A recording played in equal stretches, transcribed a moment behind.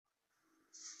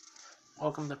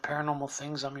Welcome to Paranormal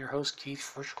Things. I'm your host, Keith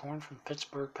Frischkorn from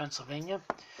Pittsburgh, Pennsylvania.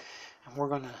 And we're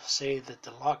going to say that the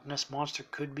Loch Ness Monster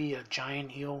could be a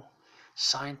giant eel.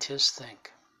 Scientists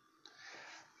think.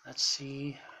 Let's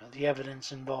see the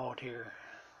evidence involved here.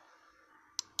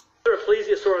 Is there a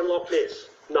plesiosaur in Loch Ness?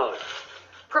 No.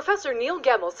 Professor Neil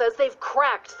Gemmell says they've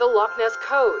cracked the Loch Ness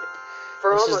code.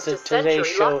 For This almost is a the Today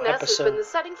century, Show Loch Ness episode. has been the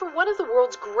setting for one of the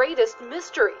world's greatest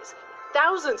mysteries.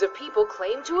 Thousands of people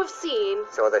claim to have seen...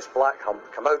 Saw this black hump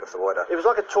come out of the water. It was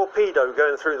like a torpedo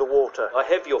going through the water. I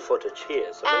have your footage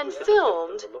here. So and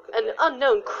filmed an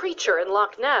unknown creature in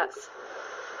Loch Ness.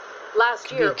 Last Could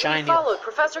be a year, we giant eel. followed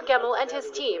Professor Gemmell and his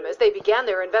team as they began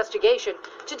their investigation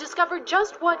to discover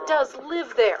just what does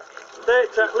live there. That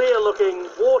clear-looking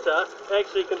water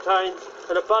actually contains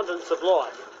an abundance of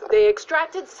life. They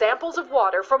extracted samples of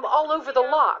water from all over the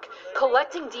loch,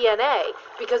 collecting DNA,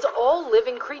 because all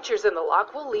living creatures in the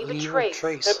loch will leave a trace.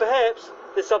 And perhaps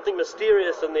there's something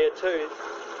mysterious in there too.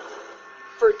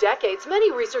 For decades,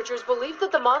 many researchers believed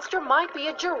that the monster might be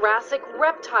a Jurassic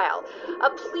reptile, a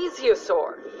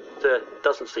plesiosaur. There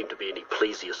doesn't seem to be any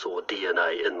plesiosaur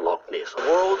DNA in Loch Ness. The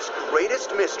world's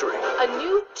greatest mystery. A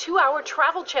new 2-hour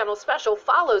Travel Channel special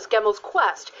follows Gemmell's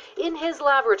quest in his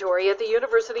laboratory at the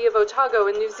University of Otago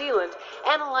in New Zealand,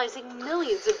 analyzing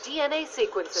millions of DNA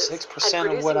sequences 6%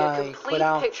 and of what producing a I complete put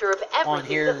out picture of on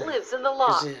everything here that lives in the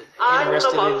loch. is interested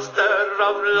in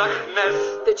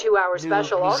The 2-hour New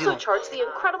special also Zealand. charts the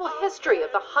incredible history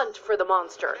of the hunt for the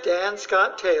monster. Dan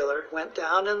Scott Taylor went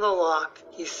down in the loch.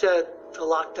 He said the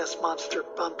Loch Ness Monster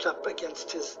bumped up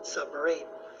against his submarine.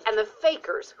 And the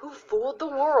fakers who fooled the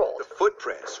world. The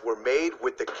footprints were made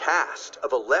with the cast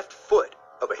of a left foot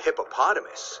of a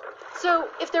hippopotamus. So,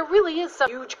 if there really is some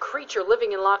huge creature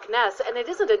living in Loch Ness and it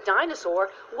isn't a dinosaur,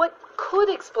 what could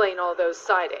explain all those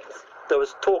sightings? There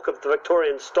was talk of the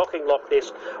Victorian stocking Loch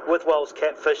Ness with whales,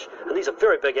 catfish, and these are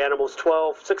very big animals,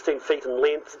 12, 16 feet in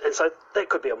length, and so that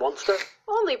could be a monster.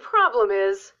 Only problem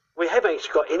is... We haven't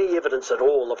actually got any evidence at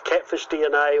all of catfish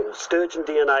DNA or sturgeon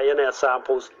DNA in our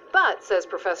samples. But, says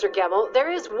Professor Gemmell, there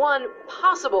is one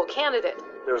possible candidate.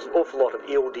 There's an awful lot of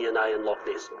eel DNA in Loch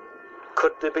Ness.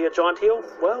 Could there be a giant eel?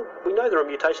 Well, we know there are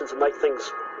mutations that make things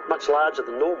much larger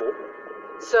than normal.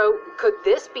 So, could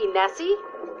this be Nessie?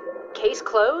 Case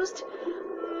closed?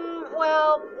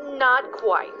 Well, not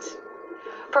quite.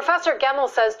 Professor Gemmell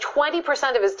says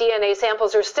 20% of his DNA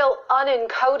samples are still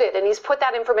unencoded, and he's put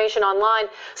that information online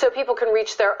so people can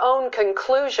reach their own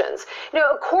conclusions. You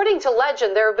know, according to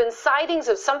legend, there have been sightings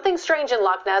of something strange in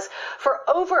Loch Ness for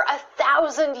over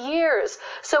 1,000 years.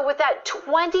 So with that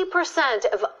 20%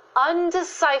 of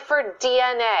undeciphered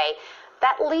DNA,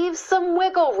 that leaves some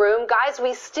wiggle room. Guys,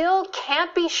 we still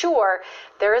can't be sure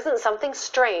there isn't something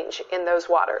strange in those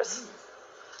waters.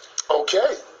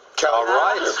 Okay. All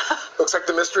right. Looks like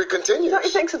the mystery continues. Don't you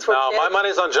think since we're kids? my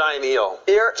money's on giant eel.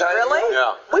 Really?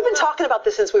 Yeah. We've been talking about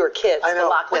this since we were kids. I know. The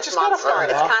Loch Which Ness is kinda Monster. fun.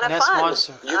 It's Loch kind of Ness fun.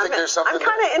 Monster. You think there's something? I'm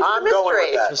kind of into I'm the going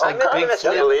mystery. with that. Just like I'm into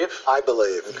Bigfoot. You believe? I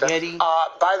believe. Yeti.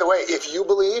 By the way, if you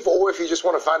believe or if you just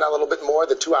want to find out a little bit more,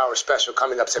 the 2-hour special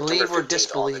coming up September Believe or 15th on the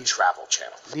disbelieve. Travel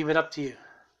Channel. Leave it up to you.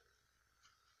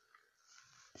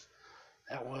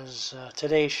 That was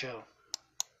today's show.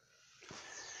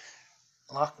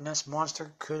 Loch Ness Monster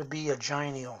could be a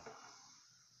giant eel.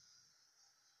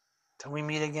 Till we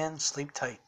meet again, sleep tight.